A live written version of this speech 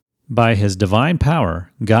By His divine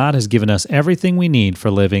power, God has given us everything we need for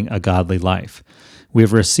living a godly life. We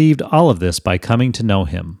have received all of this by coming to know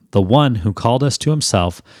Him, the one who called us to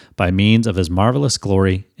Himself by means of His marvelous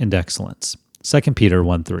glory and excellence. 2 Peter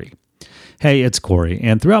 1:3. Hey, it's Corey,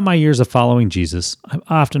 and throughout my years of following Jesus, I've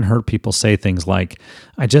often heard people say things like,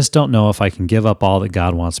 I just don't know if I can give up all that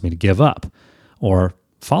God wants me to give up, or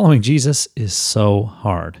following Jesus is so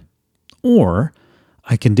hard, or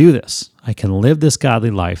I can do this. I can live this godly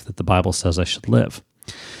life that the Bible says I should live.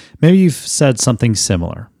 Maybe you've said something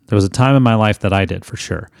similar. There was a time in my life that I did, for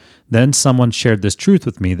sure. Then someone shared this truth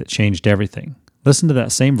with me that changed everything. Listen to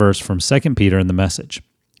that same verse from 2 Peter in the Message.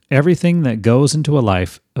 Everything that goes into a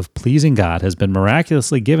life of pleasing God has been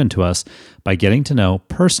miraculously given to us by getting to know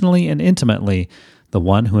personally and intimately the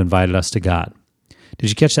one who invited us to God. Did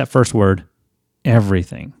you catch that first word?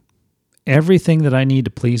 Everything. Everything that I need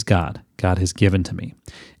to please God, God has given to me.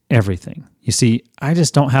 Everything. You see, I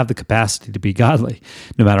just don't have the capacity to be godly.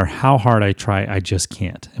 No matter how hard I try, I just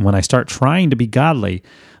can't. And when I start trying to be godly,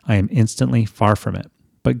 I am instantly far from it.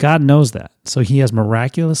 But God knows that, so He has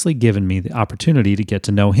miraculously given me the opportunity to get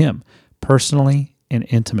to know Him personally and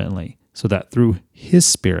intimately, so that through His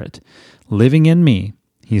Spirit living in me,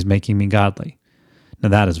 He's making me godly. Now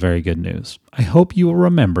that is very good news. I hope you will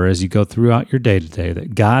remember as you go throughout your day today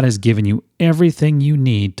that God has given you everything you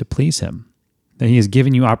need to please Him, that He has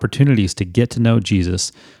given you opportunities to get to know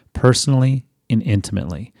Jesus personally and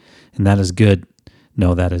intimately. And that is good.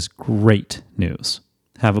 No, that is great news.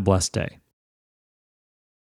 Have a blessed day.